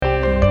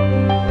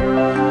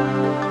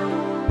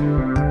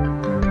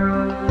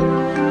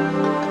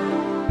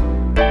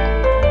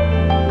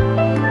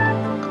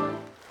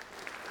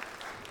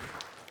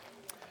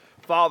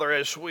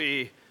as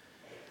we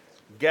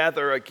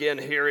gather again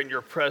here in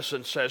your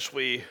presence, as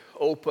we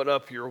open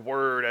up your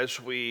word,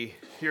 as we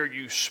hear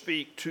you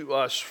speak to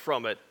us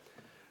from it,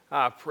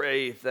 I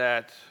pray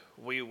that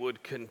we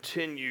would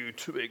continue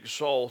to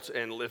exalt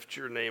and lift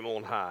your name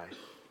on high.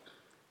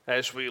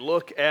 As we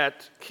look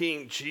at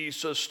King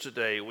Jesus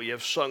today, we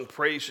have sung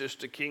praises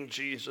to King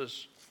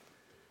Jesus.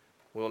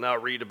 We'll now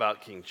read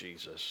about King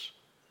Jesus.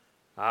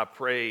 I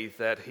pray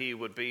that he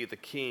would be the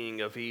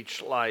king of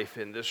each life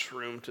in this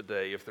room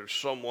today. If there's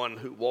someone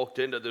who walked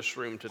into this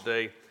room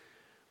today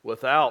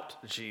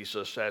without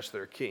Jesus as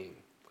their king,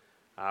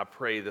 I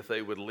pray that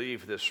they would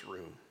leave this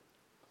room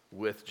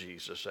with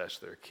Jesus as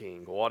their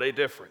king. What a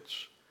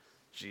difference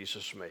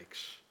Jesus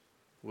makes.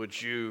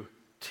 Would you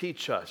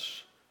teach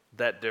us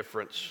that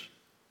difference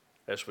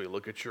as we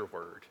look at your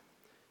word?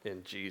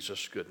 In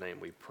Jesus' good name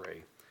we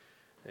pray.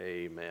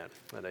 Amen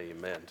and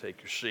amen.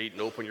 Take your seat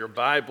and open your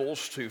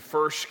Bibles to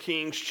 1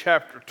 Kings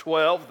chapter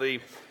 12. The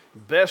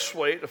best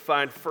way to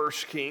find 1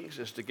 Kings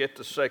is to get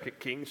to 2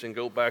 Kings and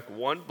go back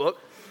one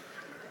book.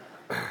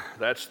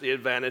 That's the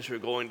advantage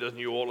of going to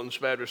New Orleans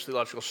Baptist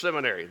Theological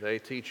Seminary. They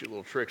teach you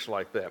little tricks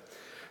like that.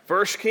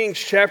 1 Kings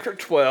chapter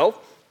 12.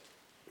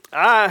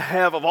 I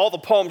have, of all the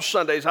Palm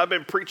Sundays, I've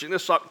been preaching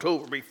this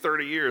October, will be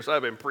 30 years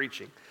I've been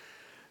preaching.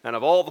 And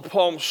of all the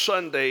Palm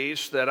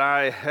Sundays that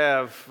I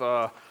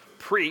have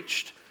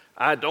preached,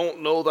 I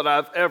don't know that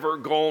I've ever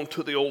gone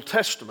to the Old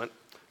Testament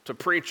to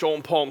preach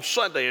on Palm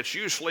Sunday. It's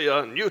usually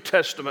a New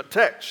Testament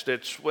text.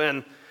 It's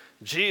when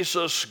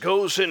Jesus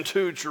goes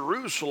into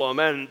Jerusalem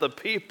and the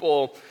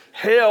people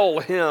hail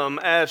him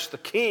as the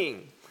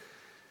king.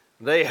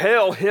 They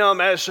hail him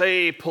as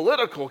a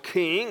political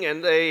king,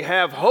 and they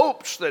have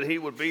hopes that he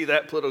would be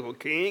that political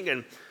king.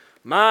 And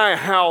my,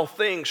 how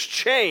things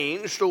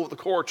changed over the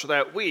course of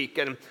that week.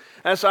 And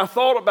as I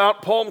thought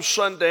about Palm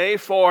Sunday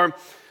for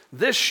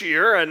this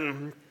year,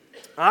 and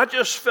I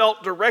just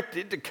felt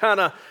directed to kind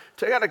of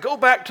go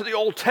back to the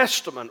Old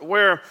Testament,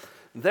 where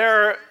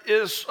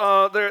there's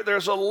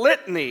a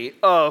litany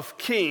of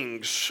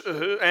kings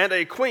and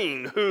a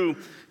queen who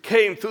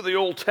came through the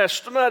Old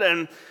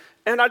Testament,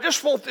 and I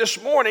just want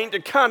this morning to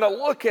kind of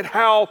look at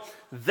how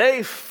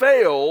they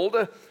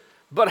failed,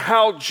 but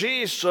how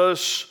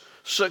Jesus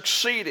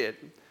succeeded.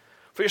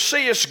 For you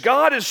see, as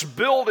God is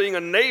building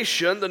a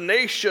nation, the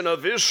nation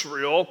of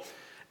Israel,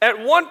 at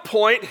one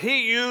point,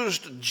 he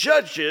used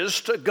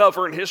judges to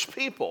govern his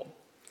people.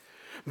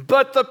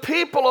 But the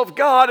people of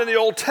God in the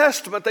Old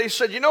Testament, they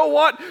said, you know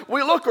what?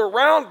 We look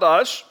around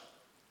us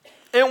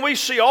and we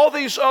see all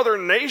these other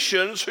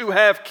nations who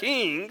have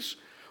kings.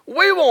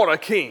 We want a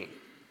king.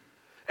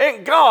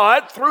 And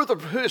God, through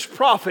his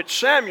prophet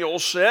Samuel,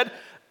 said,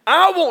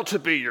 I want to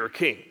be your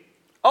king.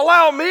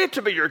 Allow me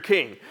to be your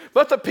king.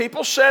 But the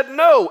people said,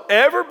 no,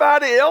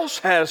 everybody else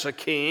has a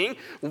king.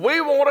 We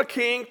want a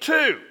king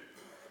too.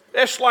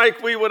 It's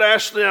like we would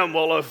ask them,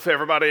 well, if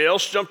everybody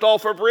else jumped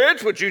off a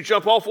bridge, would you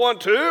jump off one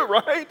too,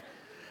 right?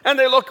 And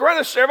they look around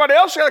and say, everybody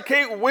else got a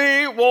king.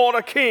 We want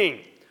a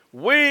king.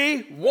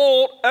 We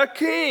want a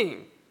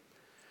king.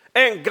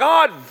 And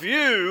God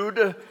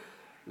viewed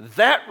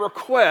that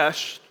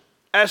request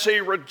as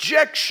a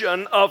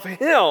rejection of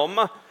him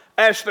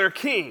as their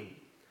king.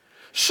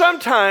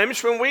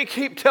 Sometimes when we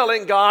keep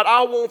telling God,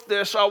 I want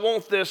this, I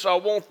want this, I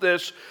want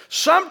this,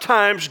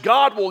 sometimes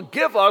God will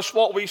give us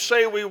what we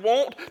say we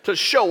want to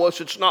show us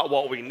it's not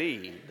what we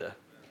need.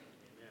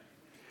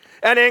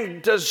 And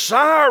in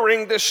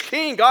desiring this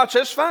king, God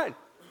says, fine.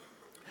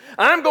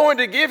 I'm going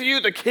to give you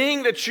the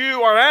king that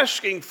you are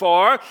asking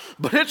for,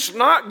 but it's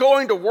not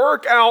going to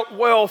work out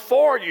well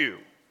for you.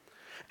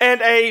 And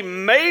a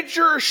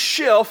major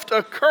shift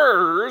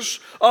occurs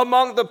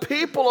among the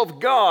people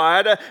of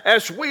God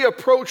as we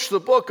approach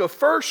the book of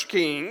 1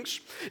 Kings.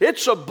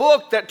 It's a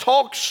book that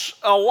talks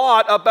a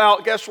lot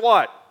about, guess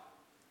what?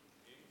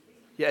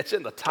 Yeah, it's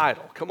in the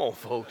title. Come on,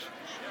 folks.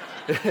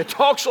 It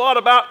talks a lot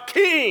about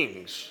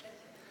kings.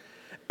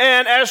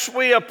 And as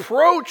we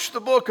approach the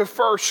book of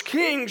 1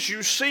 Kings,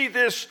 you see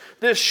this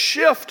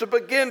shift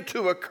begin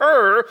to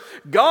occur.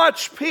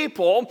 God's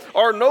people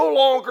are no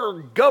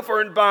longer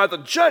governed by the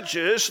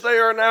judges. They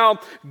are now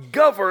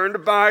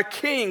governed by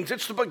kings.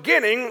 It's the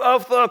beginning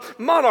of the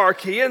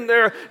monarchy in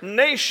their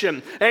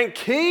nation. And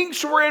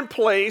kings were in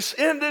place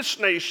in this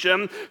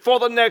nation for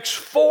the next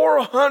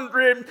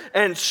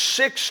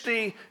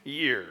 460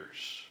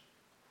 years.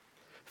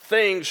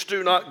 Things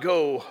do not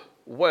go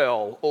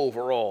well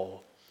overall.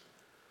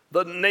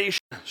 The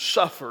nation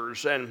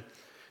suffers, and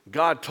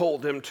God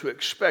told them to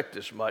expect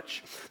as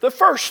much. The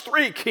first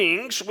three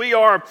kings,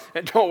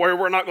 and don't worry,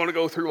 we're not going to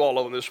go through all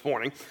of them this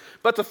morning,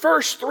 but the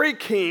first three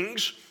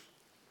kings,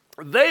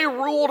 they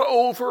ruled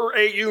over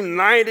a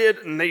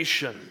united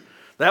nation.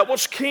 That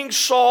was King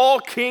Saul,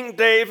 King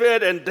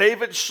David, and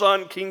David's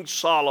son, King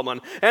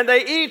Solomon. And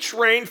they each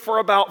reigned for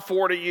about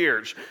 40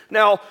 years.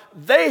 Now,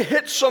 they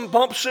hit some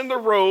bumps in the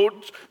road.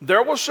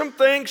 There were some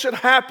things that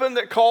happened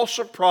that caused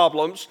some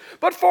problems.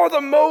 But for the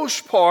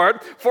most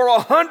part, for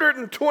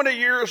 120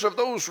 years of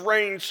those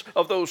reigns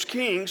of those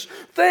kings,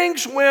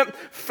 things went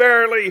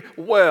fairly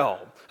well.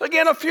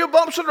 Again, a few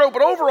bumps in the road,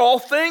 but overall,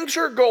 things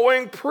are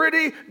going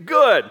pretty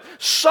good.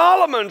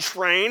 Solomon's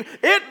reign,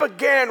 it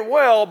began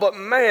well, but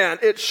man,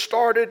 it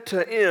started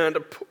to end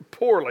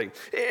poorly.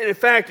 In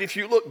fact, if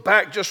you look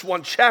back just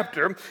one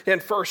chapter in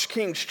 1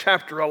 Kings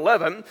chapter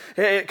 11,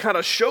 it kind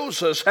of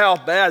shows us how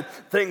bad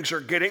things are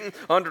getting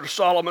under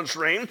Solomon's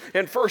reign.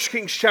 In 1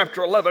 Kings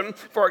chapter 11,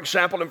 for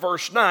example, in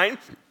verse 9,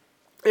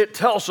 it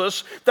tells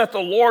us that the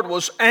Lord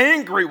was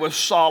angry with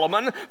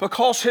Solomon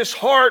because his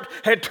heart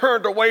had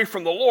turned away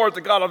from the Lord,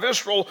 the God of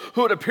Israel,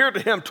 who had appeared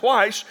to him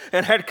twice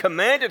and had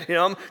commanded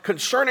him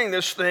concerning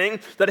this thing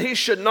that he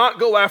should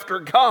not go after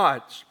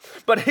gods.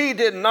 But he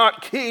did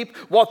not keep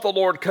what the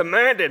Lord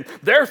commanded.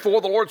 Therefore,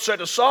 the Lord said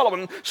to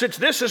Solomon, since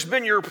this has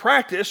been your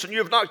practice and you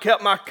have not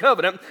kept my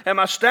covenant and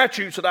my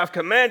statutes that I've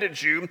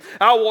commanded you,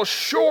 I will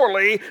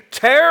surely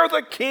tear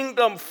the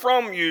kingdom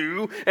from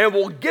you and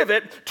will give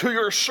it to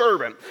your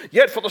servant.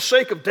 Yet for the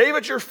sake of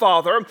David your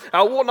father,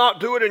 I will not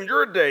do it in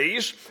your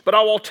days, but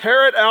I will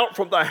tear it out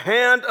from the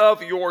hand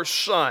of your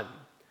son.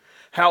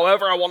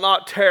 However, I will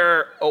not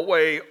tear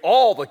away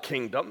all the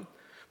kingdom,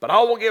 but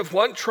I will give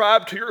one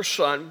tribe to your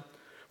son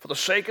for the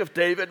sake of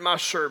David my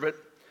servant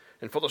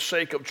and for the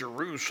sake of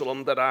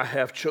Jerusalem that I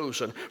have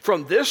chosen.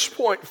 From this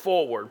point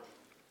forward,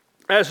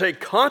 as a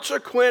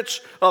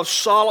consequence of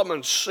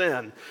Solomon's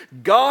sin,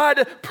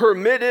 God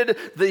permitted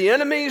the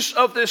enemies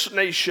of this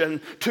nation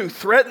to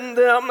threaten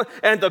them,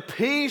 and the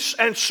peace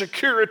and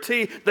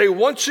security they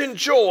once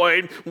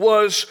enjoyed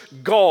was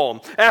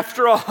gone.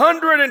 After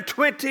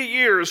 120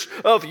 years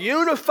of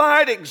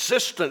unified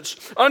existence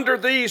under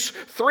these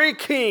three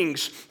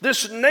kings,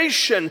 this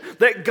nation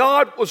that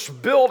God was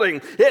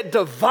building, it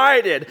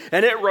divided,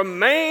 and it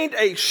remained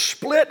a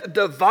split,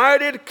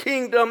 divided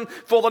kingdom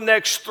for the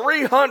next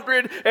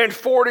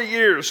 340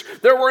 years.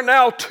 There were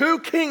now two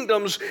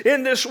kingdoms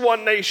in this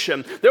one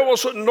nation. There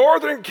was a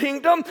northern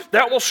kingdom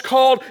that was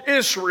called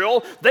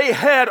Israel. They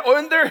had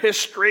in their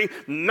history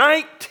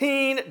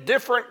 19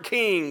 different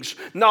kings.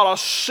 Not a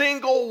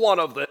single one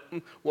of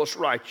them was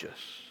righteous.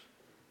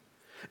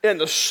 In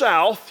the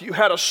south, you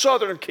had a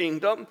southern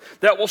kingdom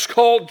that was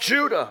called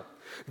Judah.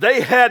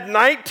 They had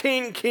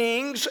 19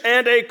 kings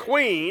and a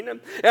queen,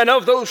 and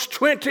of those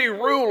 20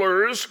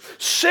 rulers,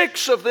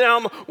 6 of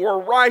them were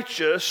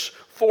righteous,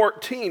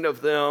 14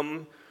 of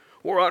them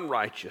were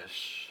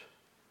unrighteous.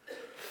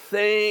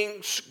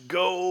 Things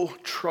go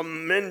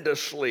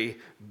tremendously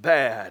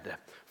bad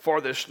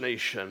for this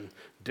nation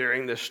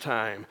during this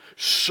time.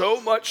 So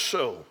much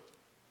so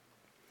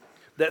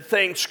that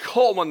things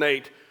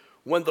culminate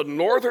when the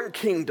northern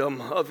kingdom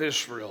of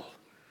Israel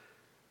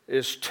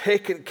is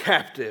taken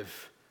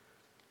captive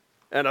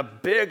and a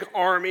big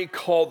army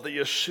called the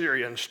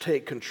Assyrians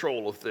take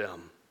control of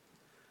them.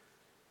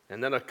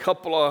 And then a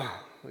few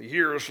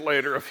years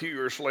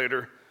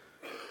later,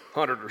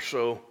 100 or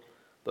so,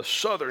 the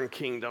southern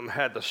kingdom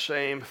had the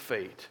same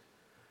fate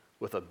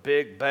with a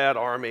big bad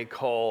army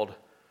called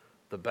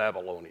the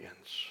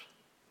Babylonians.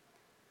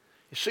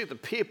 You see, the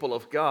people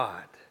of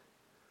God,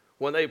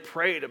 when they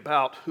prayed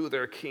about who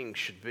their king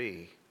should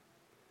be,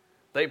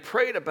 they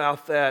prayed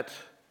about that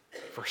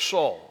for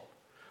Saul.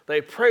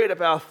 They prayed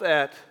about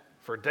that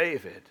for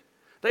David.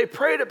 They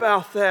prayed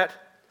about that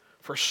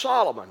for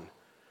Solomon.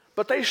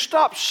 But they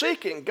stopped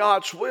seeking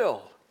God's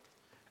will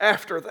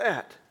after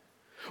that.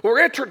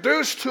 We're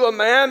introduced to a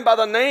man by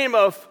the name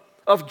of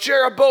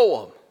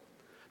Jeroboam.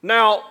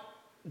 Now,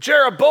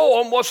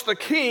 Jeroboam was the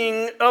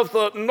king of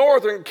the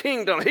northern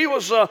kingdom. He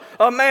was a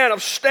man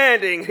of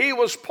standing. He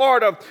was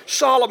part of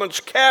Solomon's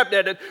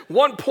cabinet. At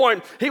one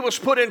point, he was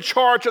put in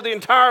charge of the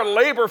entire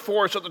labor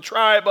force of the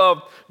tribe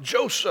of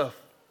Joseph.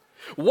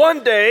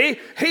 One day,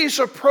 he's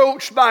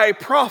approached by a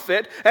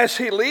prophet as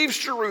he leaves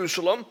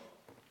Jerusalem.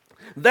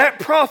 That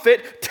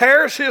prophet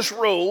tears his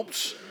robe,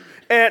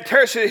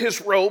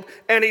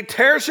 and he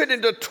tears it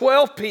into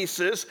 12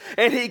 pieces,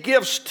 and he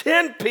gives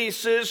 10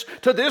 pieces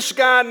to this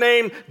guy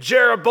named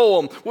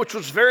Jeroboam, which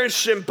was very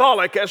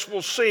symbolic, as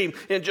we'll see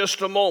in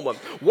just a moment.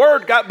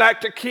 Word got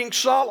back to King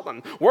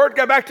Solomon. Word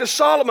got back to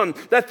Solomon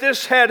that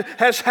this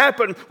has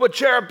happened with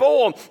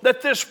Jeroboam,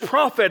 that this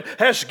prophet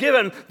has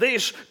given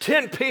these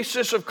 10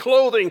 pieces of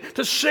clothing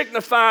to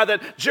signify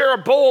that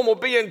Jeroboam will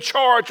be in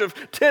charge of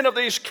 10 of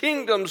these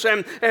kingdoms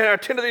and 10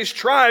 of these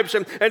tribes,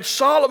 and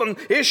Solomon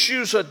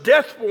issues a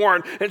death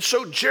warrant, and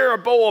so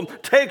Jeroboam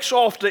takes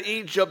off to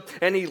Egypt,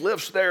 and he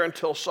lives there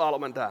until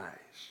Solomon dies.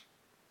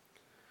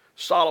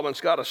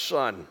 Solomon's got a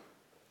son.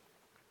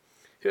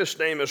 His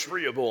name is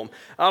Rehoboam.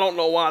 I don't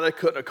know why they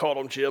couldn't have called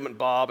him Jim and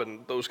Bob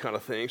and those kind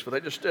of things, but they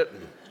just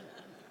didn't.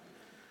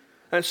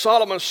 And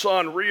Solomon's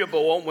son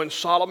Rehoboam, when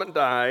Solomon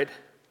died,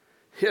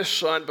 his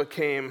son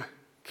became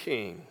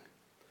king.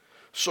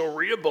 So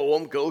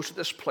Rehoboam goes to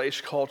this place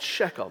called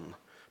Shechem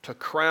to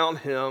crown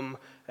him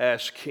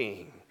as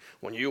king.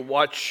 When you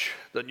watch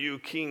the new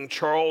King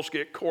Charles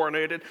get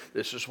coronated,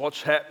 this is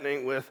what's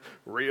happening with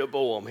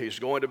Rehoboam. He's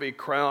going to be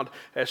crowned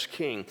as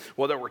king.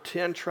 Well, there were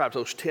 10 tribes,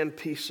 those 10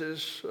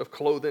 pieces of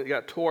clothing that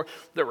got tore.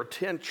 There were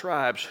 10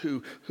 tribes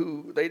who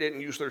they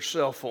didn't use their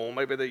cell phone.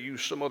 Maybe they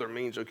used some other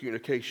means of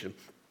communication.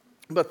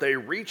 But they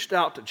reached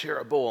out to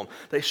Jeroboam.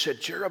 They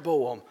said,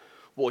 Jeroboam,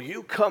 will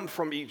you come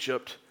from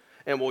Egypt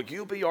and will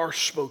you be our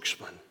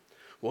spokesman?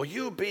 Will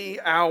you be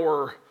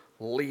our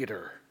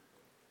leader?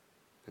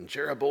 And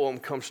Jeroboam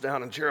comes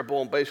down, and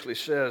Jeroboam basically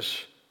says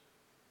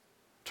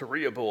to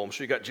Rehoboam,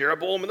 so you got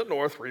Jeroboam in the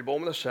north,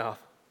 Rehoboam in the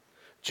south.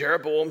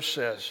 Jeroboam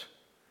says,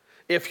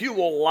 if you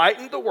will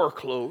lighten the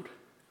workload,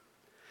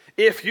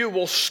 if you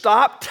will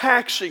stop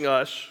taxing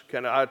us,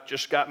 I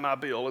just got my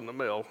bill in the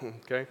mail,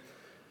 okay?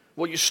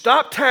 Will you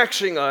stop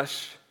taxing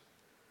us?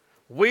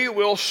 We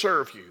will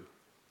serve you.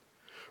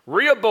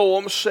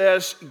 Rehoboam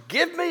says,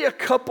 give me a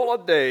couple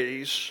of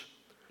days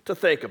to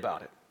think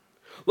about it.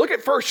 Look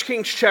at 1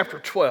 Kings chapter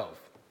 12.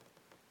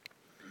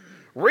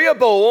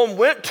 Rehoboam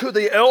went to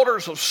the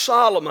elders of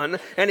Solomon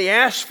and he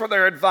asked for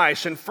their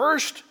advice. In 1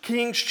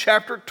 Kings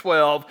chapter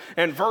 12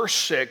 and verse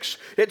 6,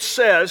 it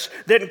says,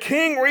 then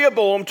King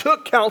Rehoboam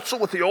took counsel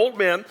with the old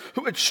men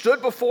who had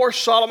stood before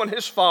Solomon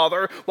his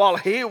father while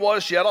he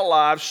was yet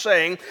alive,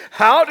 saying,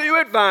 how do you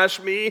advise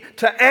me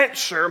to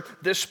answer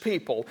this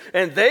people?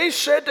 And they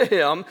said to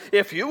him,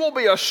 if you will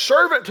be a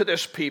servant to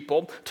this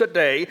people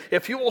today,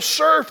 if you will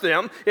serve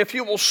them, if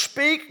you will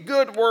speak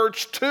good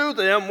words to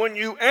them when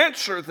you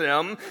answer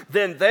them,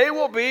 then they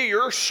will be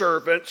your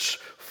servants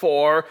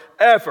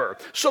forever.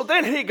 So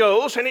then he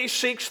goes and he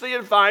seeks the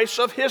advice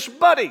of his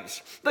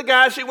buddies, the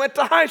guys he went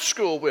to high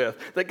school with,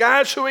 the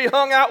guys who he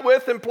hung out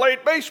with and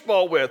played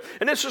baseball with.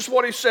 And this is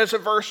what he says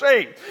in verse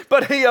 8.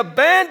 But he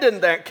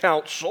abandoned that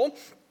counsel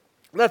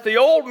that the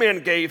old men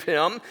gave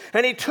him,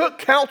 and he took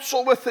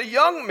counsel with the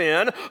young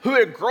men who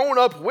had grown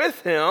up with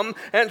him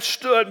and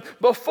stood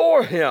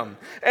before him.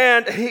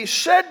 And he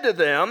said to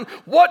them,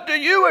 what do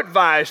you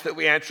advise that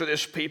we answer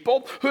this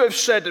people who have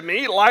said to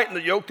me, lighten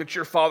the yoke that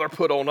your father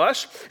put on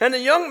us? And the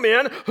young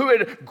men who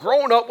had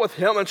grown up with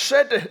him and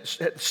said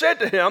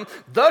to him,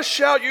 thus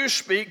shall you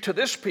speak to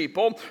this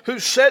people who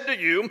said to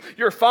you,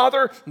 your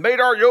father made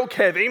our yoke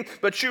heavy,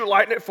 but you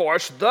lighten it for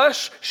us.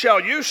 Thus shall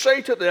you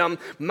say to them,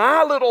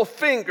 my little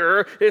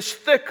finger is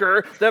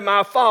thicker than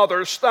my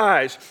father's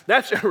thighs.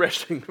 That's an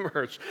interesting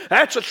verse.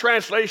 That's a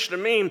translation to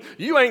mean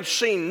you ain't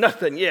seen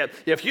nothing yet.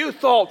 If you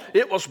thought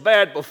it was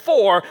bad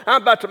before,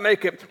 I'm about to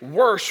make it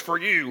worse for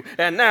you.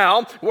 And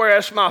now,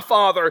 whereas my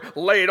father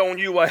laid on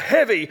you a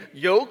heavy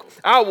yoke,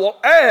 I will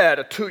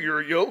add to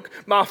your yoke.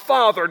 My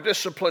father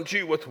disciplined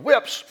you with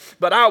whips,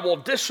 but I will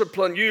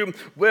discipline you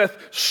with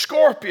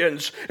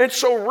scorpions. And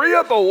so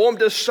Rehoboam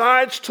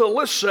decides to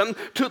listen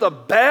to the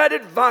bad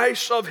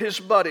advice of his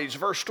buddies.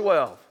 Verse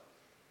 12.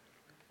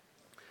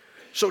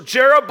 So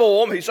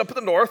Jeroboam, he's up in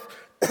the north,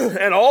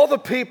 and all the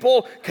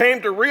people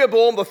came to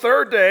Rehoboam the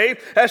third day,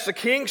 as the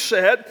king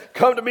said,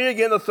 come to me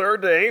again the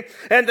third day.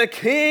 And the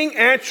king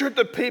answered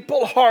the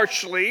people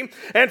harshly,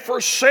 and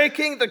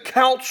forsaking the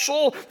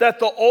counsel that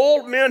the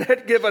old men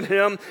had given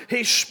him,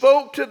 he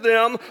spoke to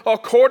them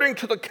according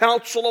to the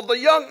counsel of the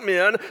young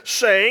men,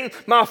 saying,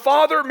 my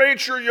father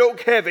made your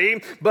yoke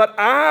heavy, but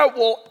I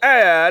will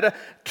add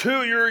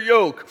to your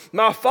yoke.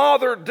 My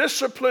father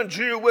disciplined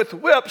you with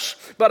whips,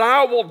 but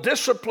I will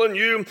discipline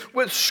you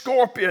with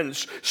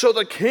scorpions. So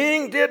the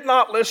king did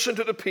not listen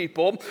to the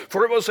people,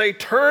 for it was a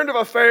turn of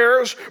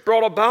affairs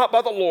brought about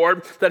by the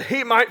Lord, that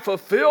he might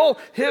fulfill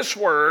his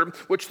word,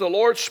 which the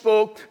Lord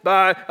spoke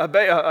by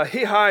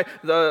Ahiah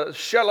the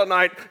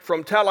Shilonite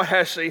from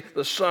Tallahassee,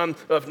 the son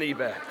of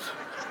Nebat.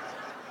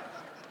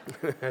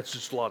 That's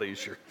just a lot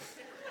easier.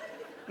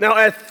 Now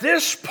at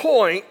this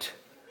point,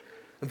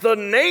 the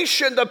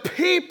nation, the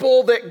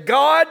people that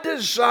God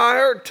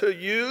desired to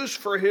use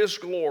for his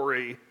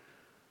glory,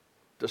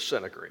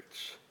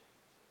 disintegrates.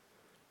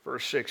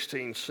 Verse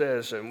 16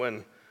 says, and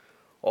when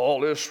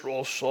all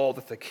Israel saw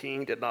that the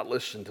king did not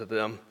listen to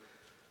them,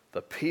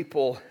 the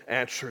people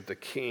answered the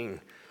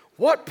king,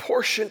 what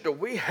portion do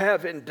we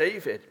have in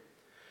David?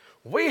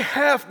 We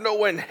have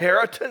no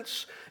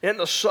inheritance in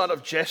the son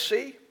of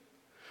Jesse.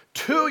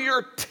 To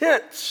your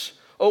tents,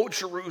 O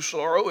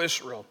Jerusalem, or O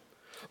Israel.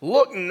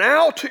 Look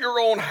now to your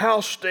own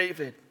house,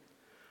 David.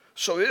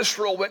 So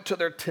Israel went to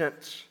their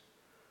tents.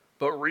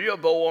 But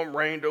Rehoboam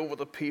reigned over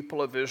the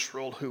people of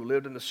Israel who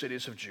lived in the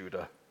cities of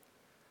Judah.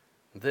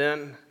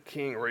 Then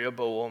King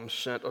Rehoboam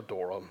sent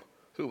Adoram,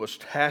 who was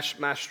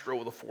taskmaster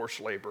over the forced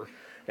labor,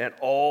 and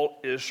all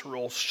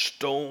Israel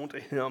stoned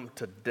him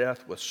to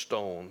death with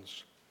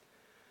stones.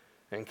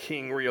 And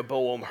King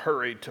Rehoboam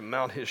hurried to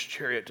mount his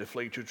chariot to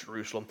flee to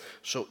Jerusalem.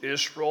 So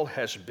Israel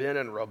has been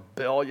in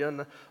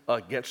rebellion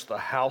against the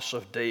house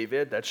of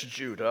David, that's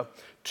Judah,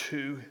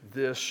 to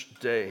this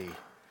day.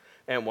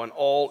 And when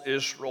all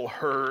Israel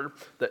heard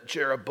that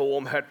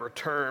Jeroboam had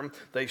returned,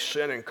 they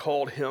sent and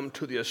called him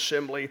to the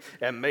assembly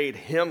and made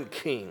him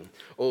king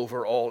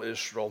over all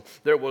Israel.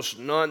 There was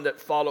none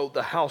that followed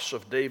the house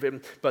of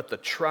David, but the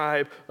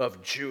tribe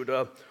of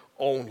Judah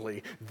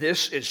only.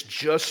 This is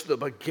just the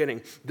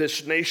beginning.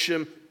 This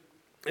nation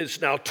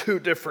is now two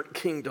different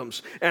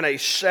kingdoms, and a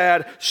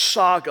sad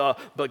saga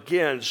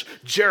begins.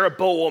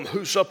 Jeroboam,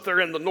 who's up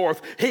there in the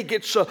north, he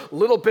gets a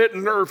little bit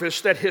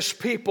nervous that his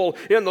people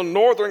in the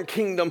northern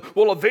kingdom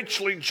will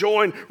eventually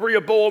join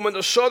Rehoboam in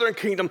the southern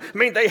kingdom. I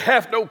mean, they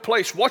have no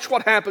place. Watch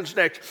what happens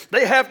next.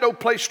 They have no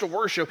place to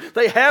worship.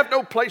 They have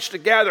no place to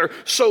gather.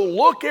 So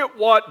look at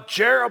what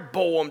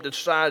Jeroboam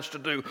decides to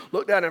do.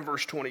 Look down in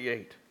verse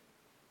 28.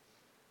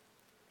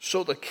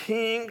 So the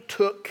king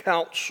took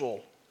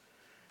counsel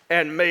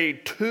and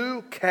made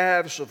 2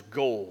 calves of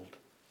gold.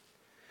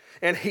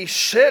 And he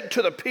said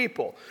to the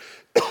people,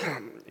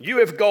 you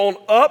have gone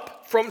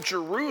up from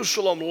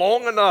Jerusalem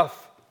long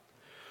enough.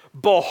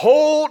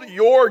 Behold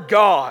your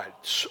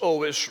gods,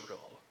 O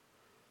Israel,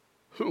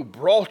 who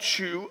brought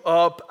you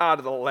up out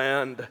of the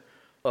land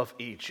of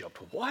Egypt.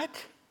 What?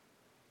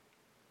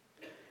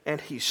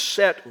 And he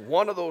set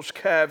one of those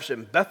calves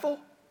in Bethel,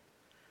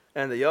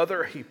 and the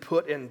other he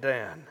put in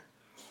Dan.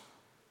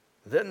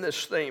 Then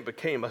this thing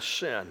became a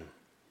sin,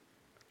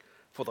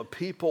 for the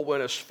people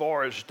went as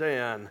far as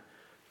Dan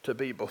to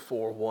be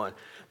before one.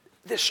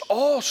 This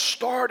all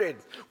started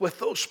with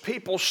those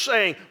people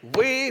saying,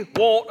 we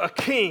want a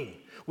king.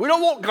 We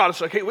don't want God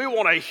as a king. We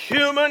want a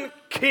human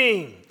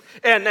king.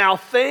 And now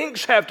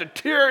things have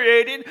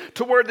deteriorated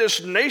to where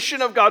this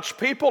nation of God's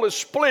people is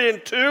split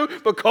in two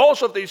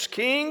because of these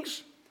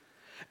kings.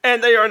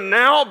 And they are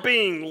now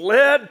being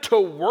led to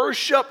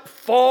worship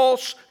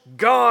false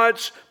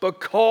gods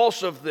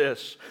because of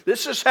this.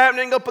 This is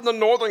happening up in the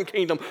northern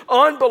kingdom.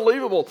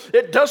 Unbelievable.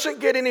 It doesn't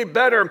get any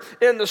better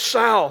in the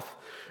south.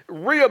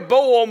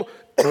 Rehoboam,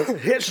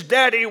 his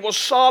daddy was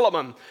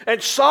Solomon. And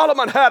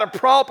Solomon had a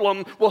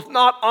problem with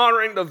not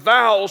honoring the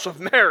vows of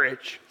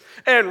marriage.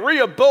 And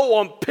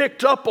Rehoboam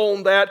picked up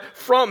on that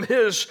from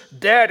his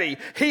daddy.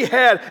 He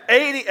had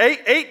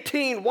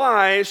 18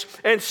 wives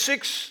and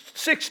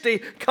 60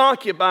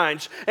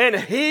 concubines, and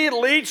he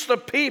leads the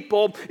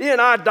people in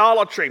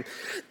idolatry.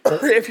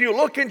 If you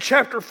look in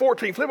chapter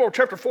 14, flip over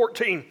chapter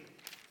 14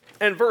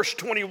 and verse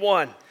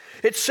 21.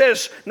 It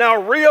says, now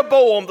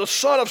Rehoboam, the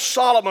son of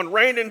Solomon,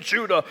 reigned in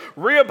Judah.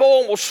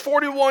 Rehoboam was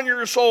 41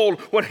 years old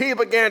when he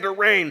began to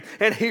reign,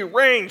 and he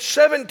reigned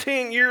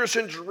 17 years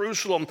in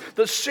Jerusalem,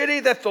 the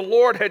city that the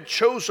Lord had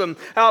chosen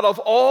out of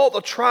all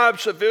the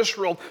tribes of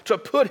Israel to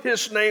put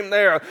his name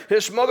there.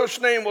 His mother's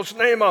name was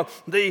Naamah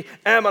the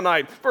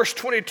Ammonite. Verse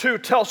 22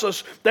 tells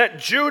us that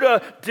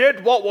Judah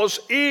did what was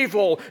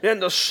evil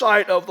in the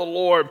sight of the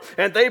Lord,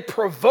 and they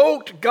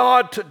provoked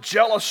God to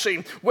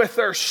jealousy with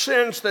their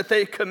sins that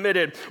they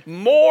committed,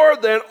 more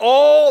than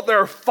all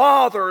their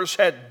fathers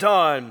had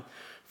done,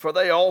 for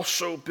they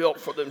also built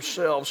for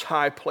themselves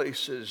high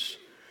places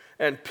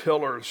and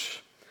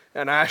pillars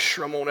and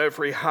Asherim on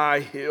every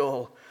high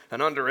hill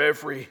and under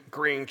every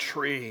green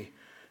tree.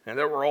 And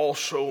there were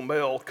also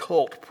male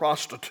cult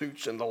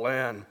prostitutes in the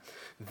land.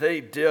 They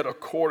did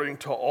according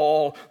to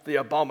all the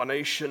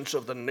abominations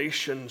of the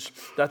nations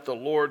that the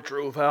Lord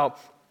drove out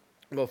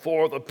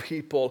before the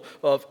people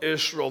of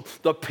Israel.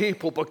 The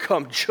people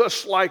become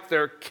just like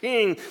their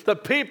king. The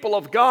people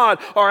of God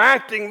are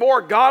acting more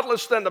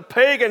godless than the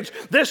pagans.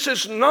 This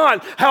is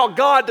not how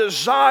God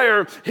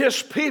desired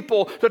his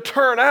people to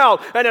turn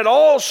out. And it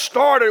all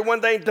started when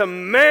they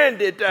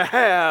demanded to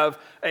have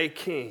a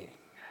king.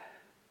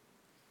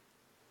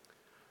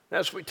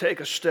 As we take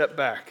a step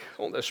back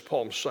on this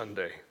Palm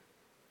Sunday,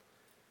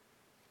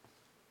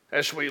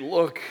 as we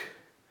look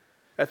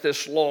at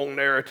this long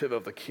narrative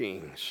of the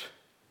kings,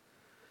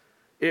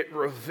 it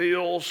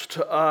reveals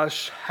to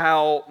us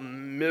how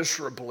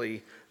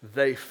miserably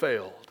they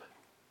failed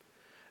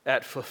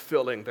at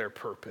fulfilling their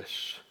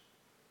purpose.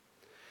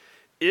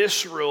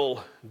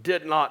 Israel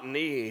did not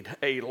need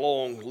a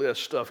long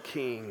list of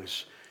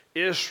kings.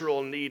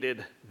 Israel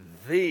needed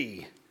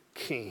the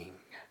king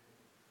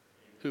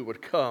who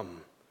would come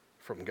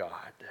from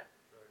God.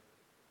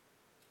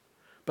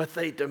 But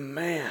they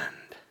demand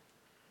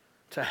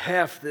to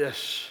have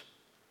this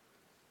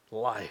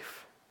life.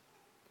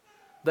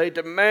 They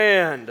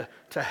demand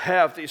to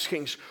have these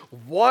kings.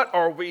 What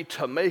are we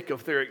to make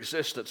of their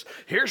existence?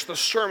 Here's the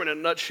sermon in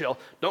a nutshell.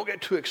 Don't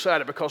get too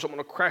excited because I'm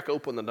going to crack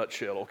open the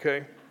nutshell,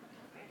 okay?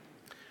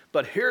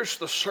 But here's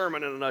the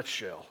sermon in a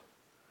nutshell.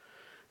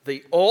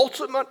 The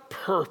ultimate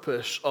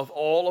purpose of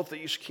all of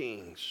these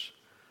kings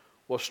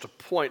was to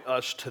point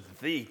us to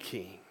the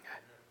king.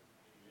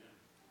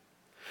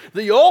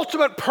 The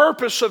ultimate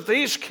purpose of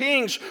these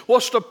kings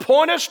was to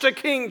point us to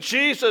King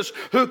Jesus,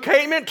 who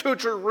came into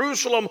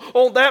Jerusalem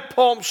on that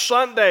Palm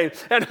Sunday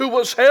and who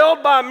was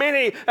held by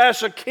many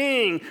as a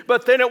king,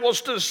 but then it was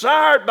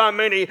desired by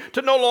many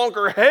to no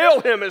longer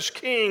hail him as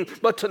king,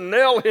 but to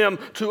nail him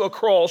to a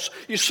cross.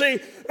 You see,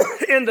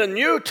 in the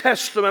New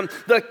Testament,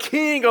 the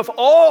King of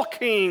all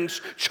kings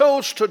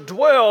chose to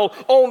dwell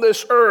on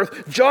this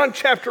earth. John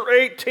chapter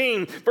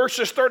 18,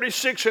 verses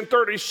 36 and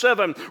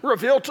 37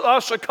 reveal to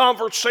us a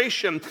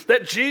conversation conversation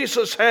that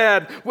Jesus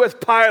had with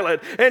Pilate.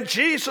 And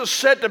Jesus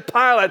said to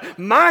Pilate,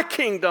 "My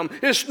kingdom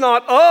is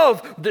not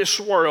of this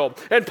world."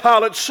 And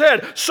Pilate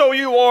said, "So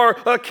you are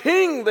a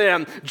king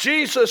then?"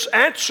 Jesus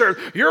answered,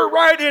 "You're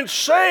right in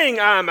saying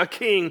I'm a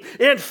king.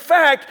 In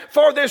fact,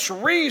 for this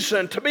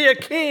reason, to be a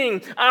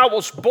king, I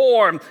was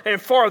born.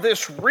 And for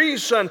this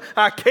reason,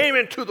 I came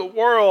into the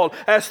world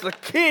as the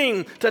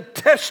king to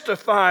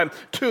testify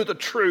to the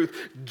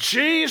truth."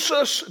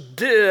 Jesus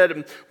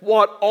did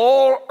what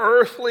all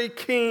earthly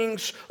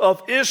kings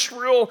of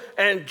Israel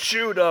and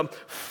Judah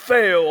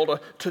failed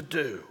to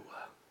do.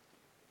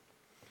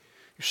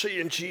 You see,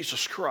 in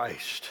Jesus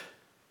Christ,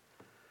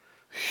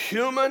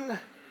 human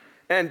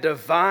and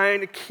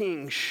divine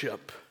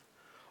kingship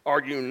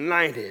are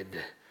united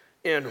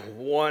in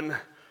one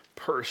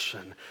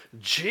person.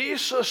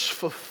 Jesus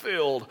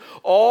fulfilled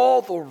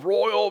all the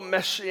royal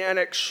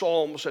messianic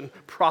psalms and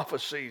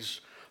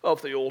prophecies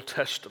of the Old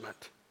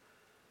Testament.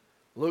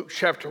 Luke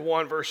chapter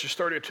 1 verses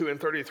 32 and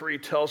 33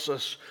 tells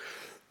us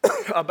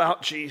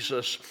about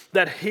Jesus,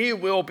 that he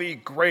will be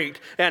great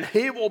and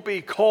he will be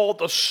called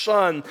the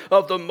Son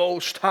of the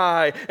Most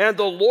High, and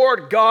the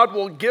Lord God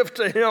will give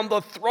to him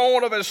the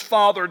throne of his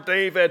father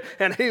David,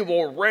 and he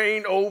will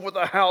reign over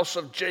the house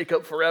of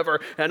Jacob forever,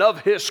 and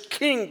of his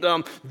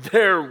kingdom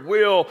there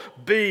will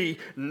be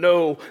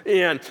no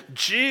end.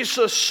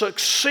 Jesus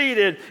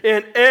succeeded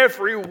in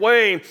every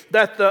way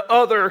that the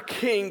other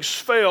kings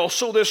failed.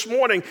 So this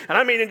morning, and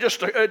I mean in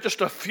just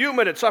a few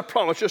minutes, I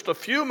promise, just a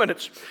few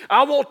minutes,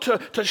 I want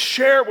to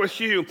share with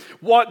you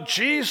what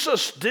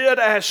Jesus did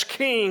as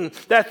king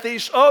that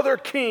these other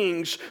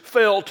kings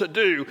failed to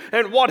do,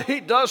 and what he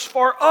does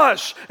for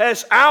us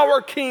as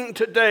our king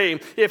today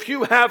if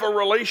you have a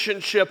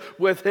relationship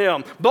with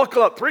him.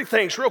 Buckle up. 3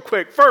 things real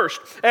quick.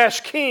 First, as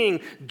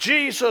king,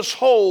 Jesus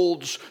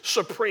holds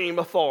supreme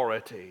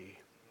authority.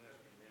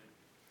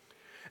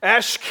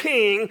 As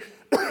king,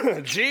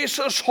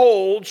 Jesus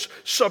holds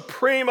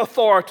supreme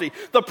authority.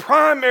 The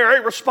primary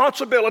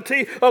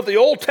responsibility of the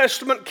Old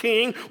Testament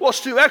king was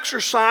to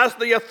exercise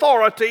the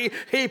authority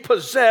he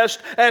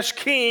possessed as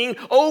king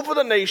over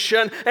the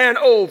nation and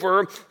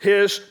over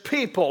his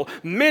people.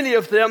 Many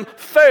of them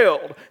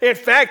failed. In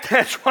fact,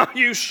 that's why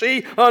you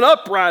see an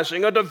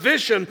uprising, a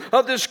division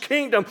of this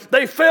kingdom.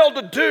 They failed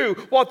to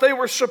do what they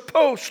were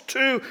supposed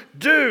to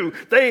do.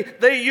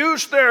 They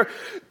used their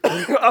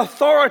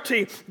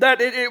authority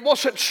that it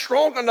wasn't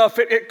strong enough.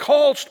 It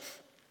caused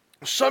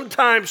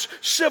sometimes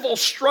civil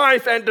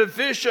strife and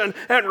division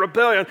and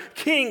rebellion.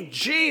 King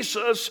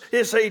Jesus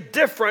is a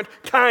different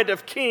kind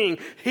of king.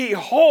 He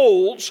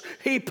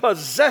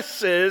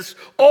possesses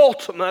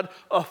ultimate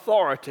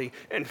authority.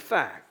 In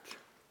fact,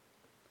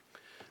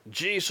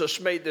 Jesus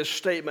made this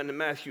statement in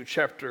Matthew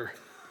chapter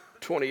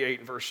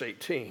 28, verse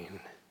 18.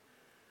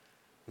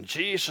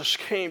 Jesus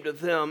came to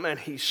them and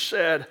he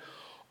said,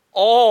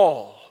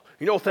 all.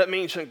 You know what that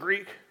means in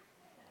Greek?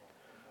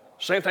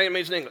 Same thing it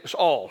means in English. It's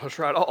all. That's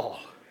right, all.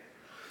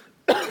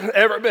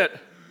 Every bit.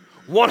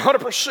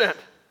 100%.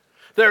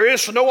 There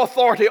is no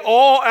authority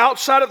all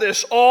outside of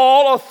this.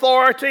 All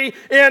authority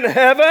in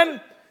heaven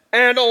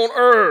and on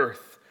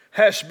earth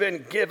has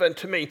been given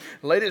to me.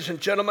 Ladies and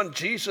gentlemen,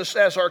 Jesus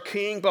as our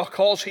king,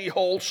 because he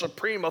holds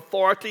supreme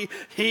authority,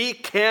 he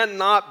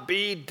cannot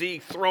be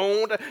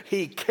dethroned.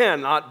 He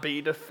cannot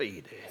be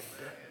defeated.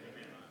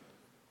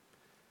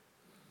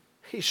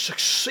 He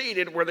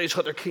succeeded where these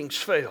other kings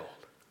failed.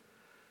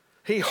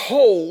 He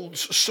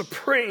holds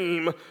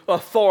supreme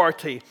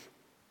authority.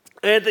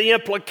 And the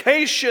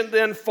implication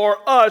then for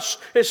us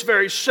is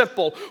very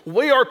simple.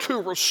 We are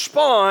to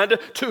respond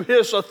to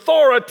his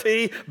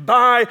authority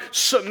by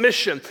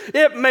submission.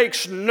 It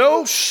makes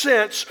no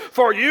sense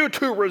for you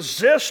to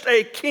resist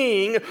a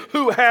king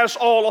who has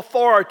all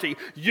authority.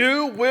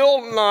 You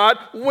will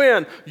not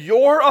win.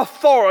 Your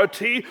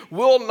authority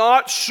will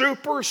not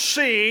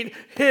supersede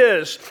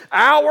his.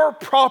 Our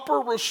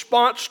proper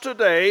response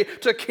today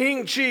to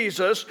King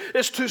Jesus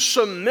is to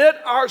submit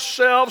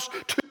ourselves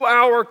to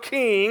our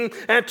king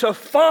and to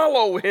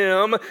follow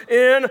him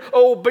in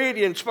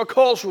obedience,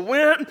 because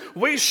when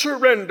we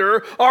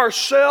surrender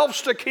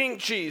ourselves to King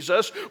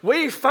Jesus,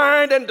 we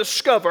find and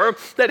discover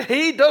that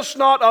he does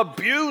not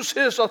abuse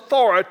his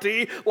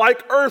authority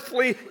like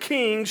earthly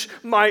kings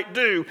might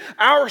do.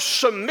 Our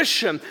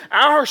submission,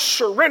 our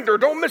surrender,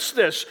 don't miss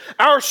this,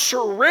 our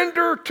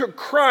surrender to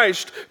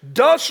Christ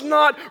does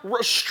not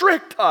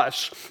restrict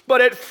us,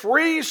 but it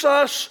frees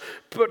us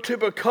to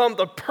become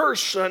the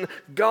person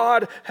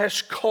God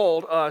has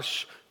called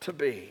us to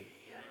be.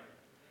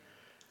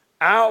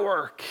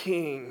 Our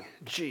King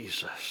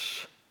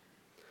Jesus,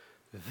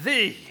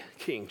 the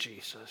King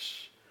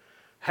Jesus,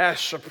 has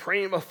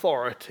supreme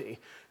authority,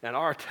 and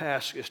our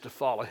task is to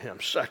follow him.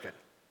 Second,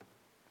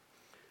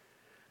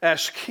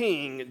 as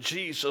King,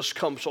 Jesus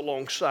comes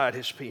alongside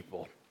his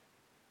people.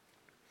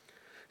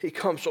 He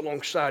comes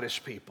alongside his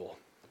people.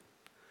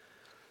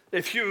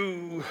 If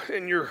you,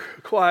 in your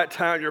quiet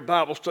time, your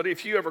Bible study,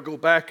 if you ever go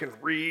back and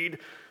read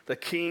the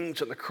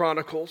Kings and the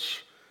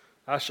Chronicles,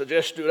 I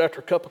suggest do it after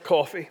a cup of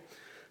coffee.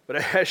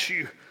 But as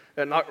you,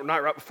 and not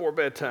right before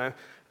bedtime,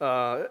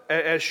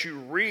 as you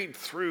read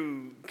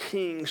through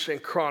Kings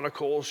and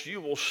Chronicles, you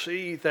will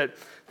see that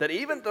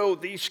even though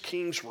these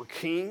kings were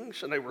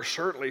kings, and they were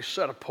certainly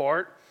set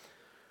apart,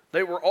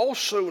 they were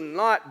also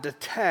not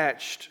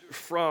detached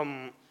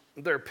from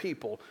their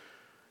people.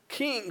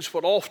 Kings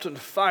would often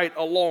fight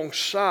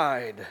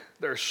alongside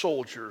their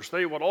soldiers.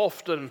 They would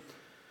often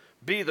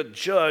be the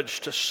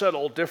judge to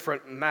settle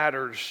different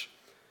matters.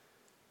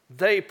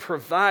 They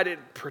provided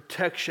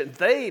protection.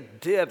 They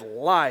did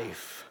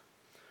life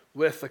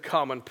with the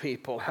common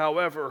people.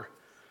 However,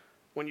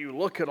 when you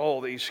look at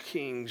all these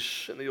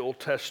kings in the Old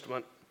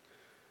Testament,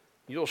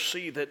 you'll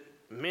see that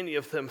many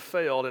of them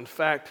failed. In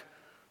fact,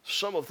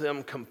 some of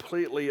them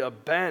completely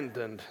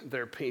abandoned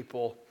their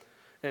people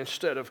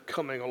instead of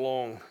coming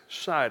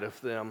alongside of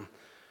them.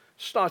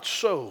 It's not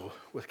so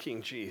with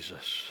King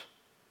Jesus.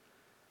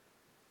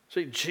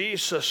 See,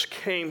 Jesus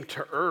came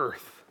to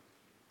earth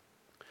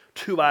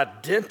to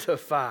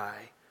identify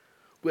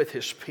with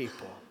his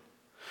people.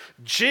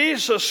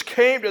 Jesus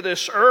came to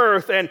this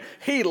earth and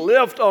he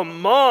lived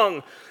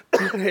among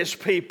his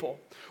people.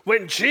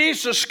 When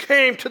Jesus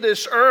came to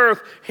this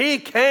earth, he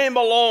came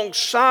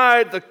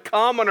alongside the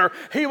commoner.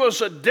 He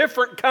was a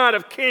different kind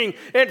of king.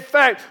 In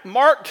fact,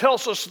 Mark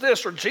tells us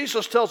this, or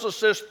Jesus tells us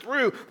this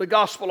through the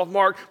Gospel of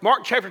Mark.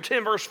 Mark chapter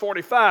 10, verse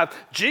 45.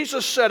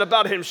 Jesus said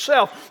about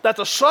himself that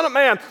the Son of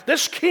Man,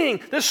 this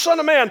king, this Son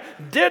of Man,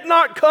 did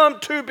not come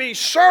to be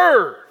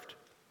served,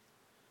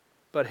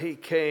 but he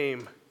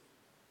came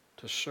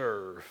to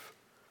serve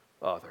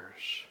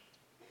others.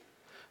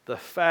 The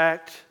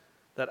fact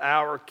that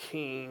our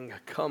King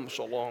comes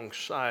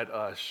alongside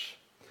us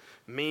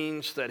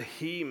means that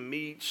he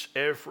meets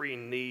every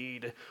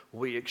need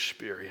we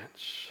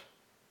experience.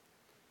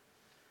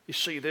 You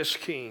see, this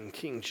King,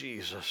 King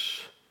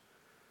Jesus,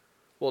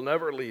 will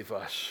never leave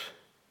us.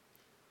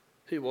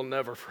 He will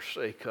never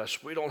forsake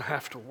us. We don't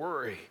have to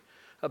worry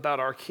about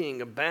our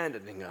King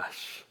abandoning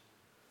us.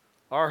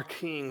 Our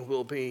King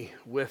will be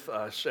with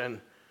us,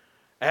 and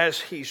as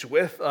he's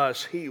with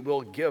us, he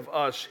will give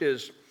us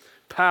his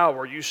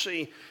power. You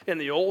see, in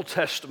the Old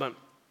Testament,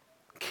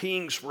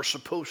 kings were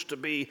supposed to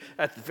be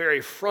at the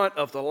very front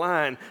of the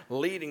line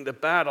leading the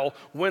battle.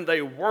 When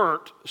they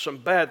weren't, some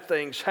bad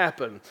things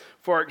happened.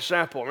 For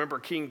example, remember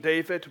King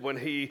David when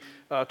he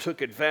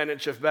took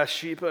advantage of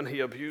Bathsheba and he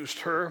abused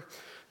her?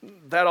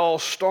 That all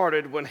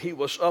started when he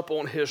was up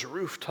on his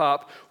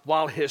rooftop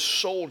while his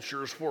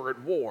soldiers were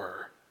at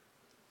war.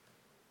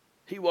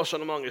 He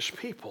wasn't among his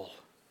people,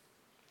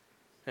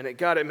 and it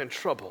got him in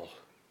trouble.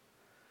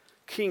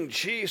 King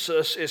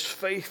Jesus is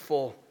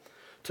faithful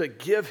to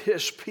give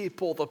his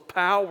people the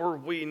power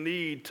we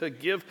need, to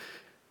give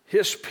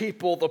his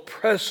people the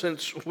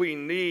presence we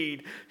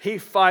need. He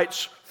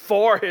fights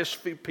for his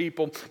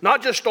people,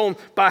 not just on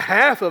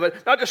behalf of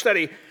it, not just that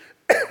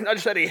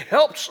he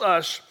helps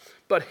us,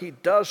 but he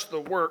does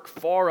the work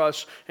for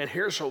us. And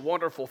here's a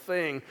wonderful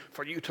thing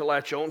for you to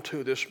latch on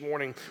to this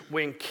morning.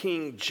 When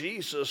King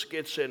Jesus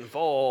gets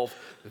involved,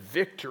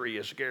 victory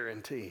is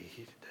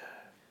guaranteed.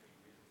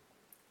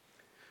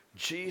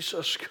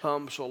 Jesus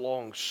comes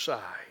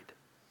alongside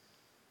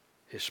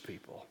his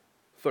people.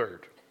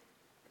 Third,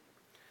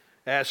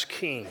 as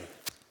King,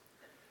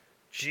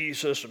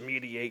 Jesus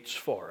mediates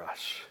for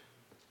us.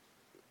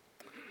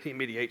 He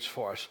mediates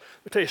for us.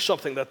 Let me tell you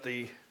something that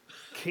the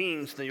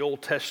kings in the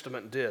Old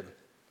Testament did.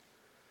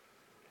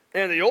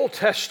 In the Old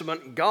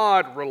Testament,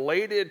 God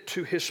related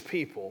to his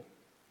people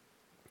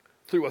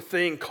through a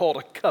thing called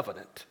a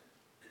covenant.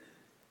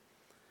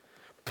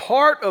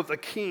 Part of the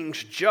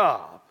king's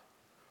job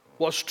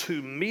was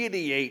to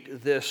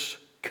mediate this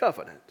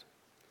covenant.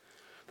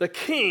 The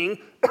king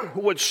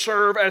would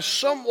serve as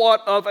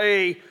somewhat of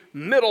a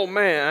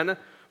middleman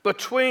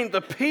between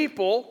the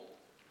people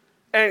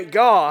and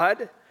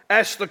God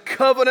as the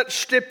covenant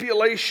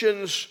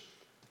stipulations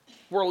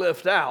were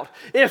lived out.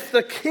 If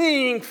the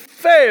king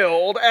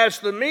failed as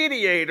the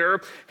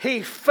mediator,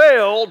 he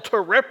failed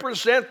to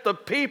represent the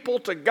people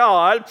to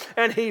God,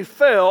 and he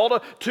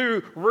failed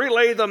to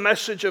relay the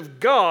message of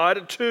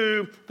God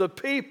to the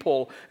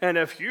people. And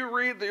if you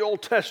read the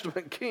Old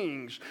Testament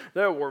kings,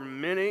 there were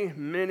many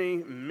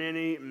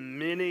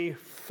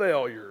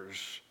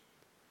failures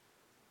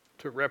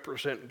to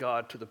represent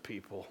God to the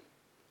people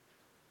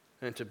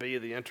and to be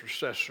the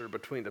intercessor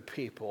between the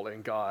people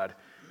and God.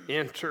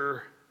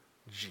 Enter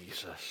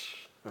Jesus.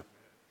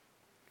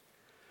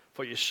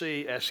 For you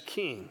see, as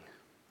king,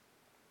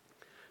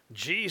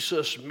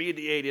 Jesus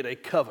mediated a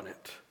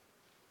covenant,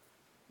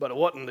 but it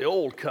wasn't the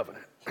old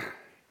covenant.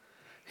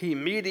 He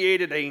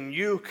mediated a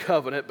new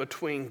covenant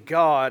between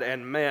God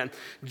and man.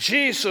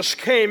 Jesus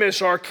came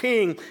as our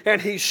king, and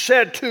he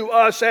said to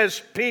us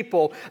as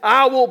people,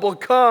 I will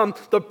become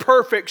the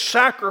perfect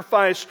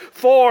sacrifice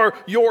for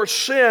your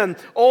sin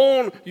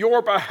on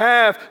your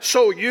behalf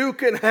so you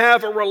can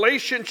have a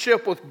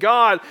relationship with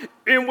God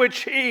in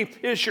which he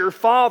is your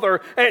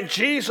Father. And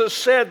Jesus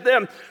said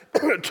then,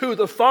 to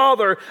the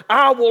Father,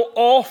 I will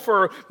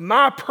offer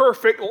my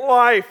perfect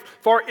life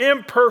for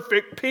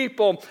imperfect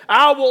people.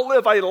 I will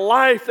live a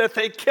life that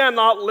they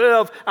cannot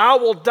live. I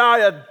will die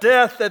a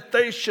death that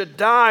they should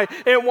die.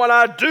 And when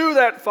I do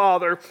that,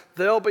 Father,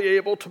 they'll be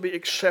able to be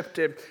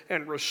accepted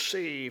and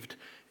received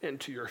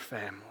into your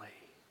family.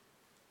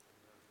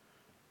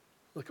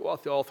 Look at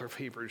what the author of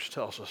Hebrews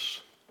tells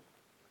us.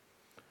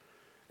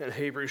 In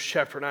Hebrews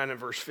chapter 9 and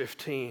verse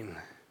 15,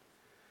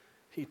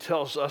 he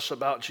tells us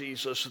about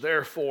Jesus.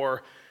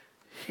 Therefore,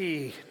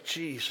 he,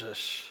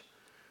 Jesus,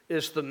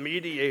 is the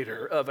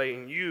mediator of a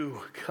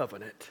new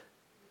covenant,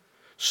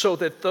 so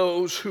that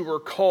those who were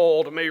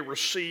called may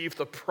receive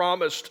the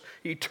promised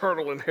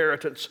eternal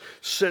inheritance.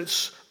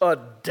 Since a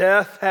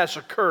death has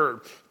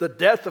occurred, the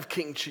death of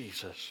King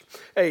Jesus,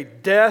 a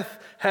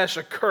death has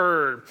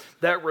occurred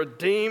that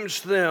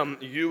redeems them,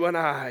 you and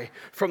I,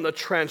 from the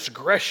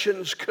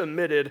transgressions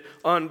committed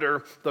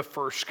under the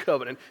first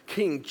covenant.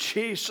 King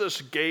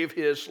Jesus gave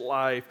his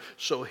life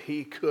so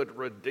he could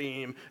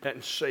redeem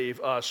and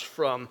save us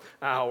from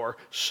our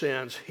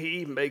sins.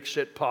 He makes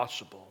it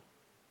possible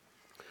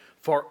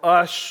for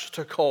us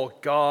to call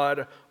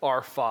God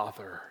our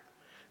Father,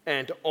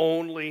 and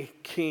only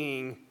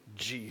King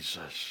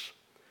Jesus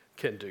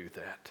can do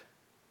that.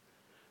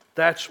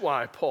 That's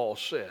why Paul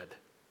said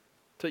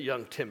to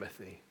young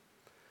Timothy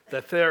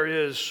that there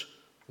is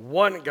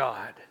one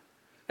God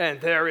and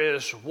there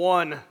is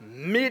one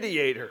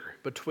mediator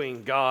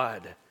between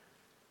God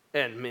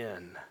and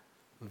men,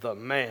 the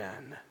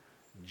man,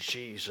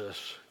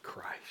 Jesus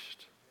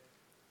Christ.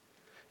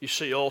 You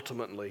see,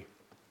 ultimately,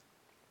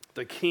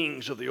 the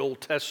kings of the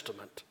Old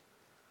Testament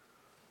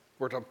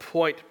were to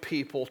point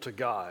people to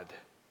God.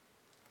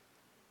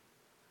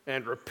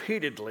 And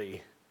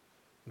repeatedly,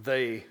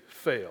 they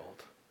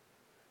failed.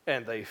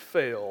 And they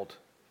failed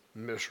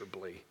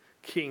miserably.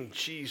 King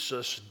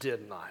Jesus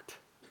did not.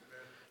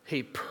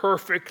 He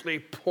perfectly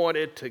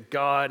pointed to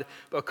God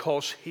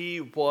because he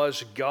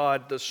was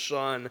God the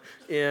Son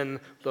in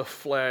the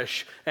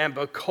flesh. And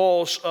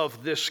because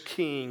of this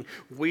King,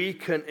 we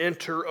can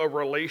enter a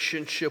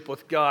relationship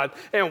with God,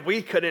 and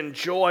we can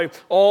enjoy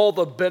all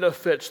the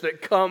benefits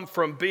that come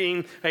from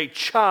being a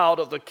child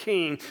of the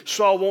King.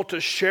 So I want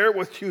to share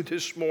with you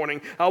this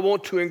morning, I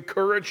want to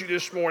encourage you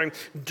this morning,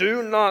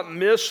 do not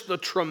miss the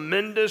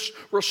tremendous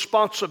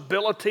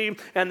responsibility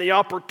and the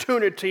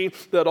opportunity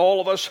that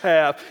all of us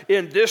have.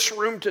 In this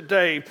room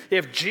today,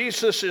 if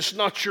Jesus is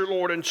not your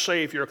Lord and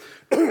Savior,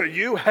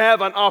 you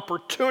have an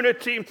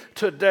opportunity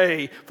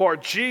today for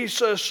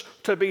Jesus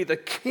to be the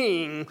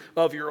King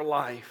of your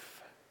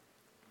life.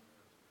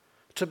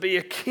 To be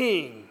a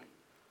King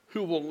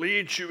who will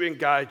lead you and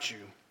guide you.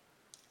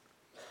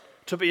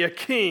 To be a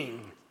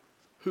King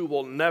who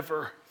will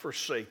never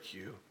forsake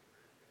you.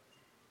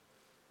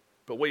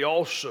 But we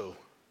also,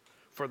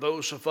 for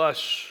those of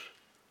us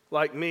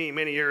like me,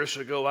 many years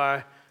ago,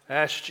 I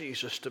asked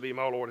Jesus to be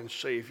my Lord and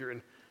Savior,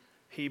 and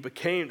he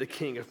became the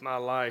King of my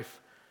life.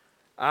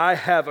 I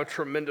have a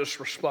tremendous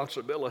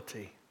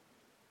responsibility.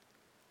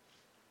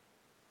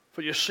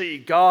 For you see,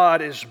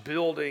 God is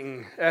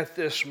building at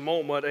this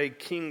moment a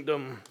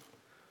kingdom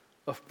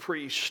of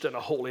priests and a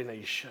holy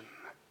nation.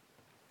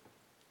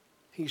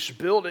 He's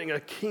building a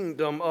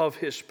kingdom of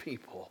his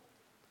people.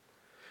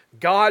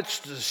 God's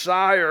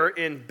desire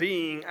in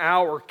being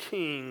our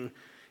King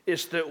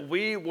is that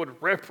we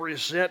would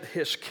represent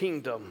his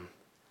kingdom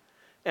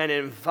and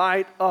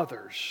invite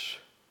others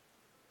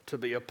to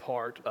be a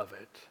part of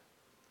it.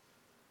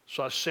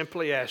 So I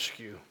simply ask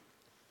you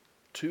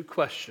two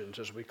questions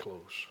as we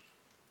close.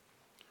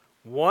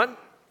 One,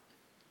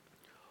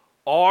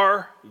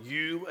 are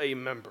you a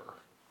member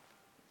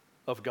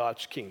of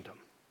God's kingdom?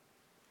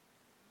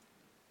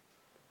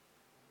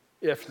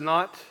 If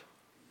not,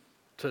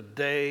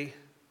 today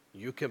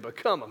you can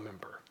become a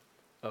member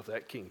of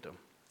that kingdom.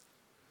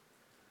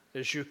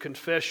 As you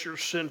confess your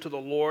sin to the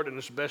Lord and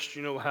as best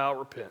you know how,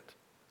 repent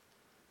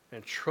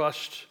and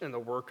trust in the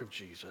work of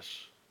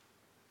Jesus.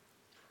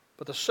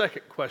 But the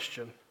second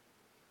question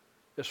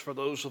is for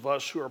those of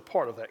us who are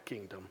part of that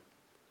kingdom.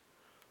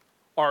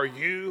 Are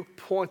you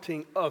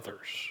pointing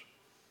others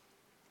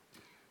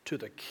to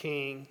the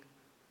King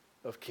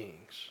of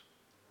Kings?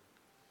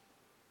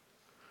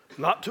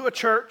 Not to a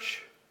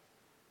church,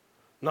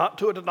 not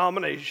to a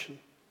denomination,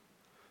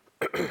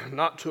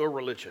 not to a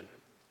religion.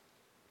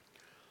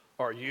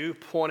 Are you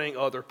pointing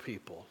other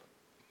people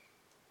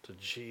to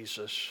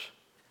Jesus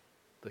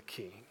the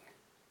King?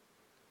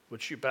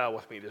 Would you bow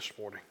with me this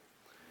morning?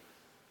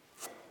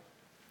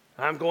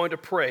 I'm going to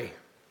pray.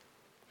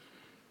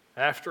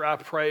 After I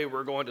pray,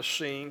 we're going to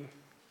sing.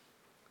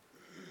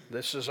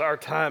 This is our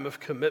time of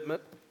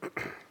commitment,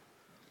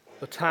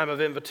 the time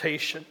of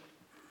invitation.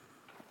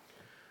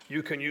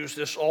 You can use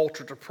this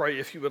altar to pray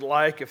if you would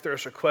like. If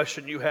there's a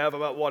question you have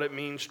about what it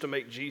means to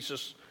make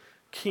Jesus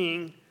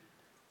King,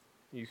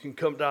 you can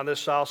come down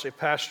this aisle and say,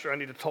 Pastor, I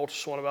need to talk to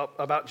someone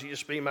about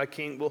Jesus being my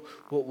King.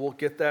 We'll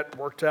get that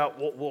worked out.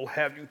 We'll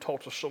have you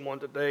talk to someone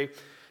today.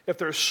 If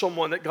there's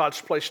someone that God's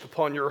placed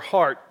upon your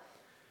heart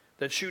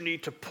that you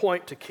need to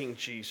point to King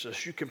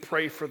Jesus. You can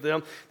pray for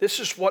them.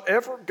 This is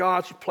whatever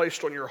God's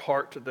placed on your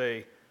heart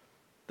today.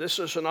 This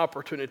is an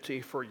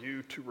opportunity for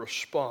you to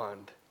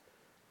respond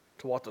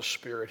to what the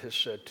Spirit has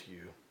said to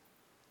you.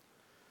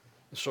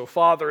 And so,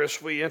 Father,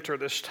 as we enter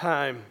this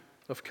time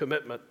of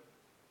commitment,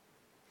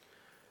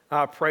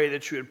 I pray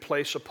that you would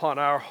place upon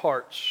our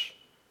hearts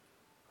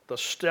the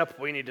step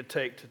we need to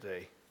take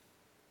today,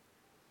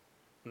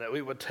 and that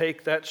we would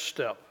take that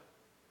step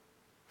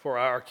for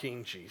our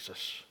King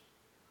Jesus,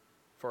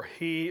 for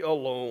he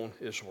alone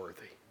is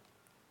worthy.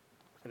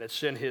 And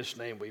it's in his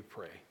name we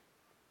pray.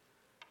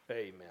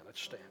 Amen.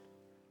 Let's stand.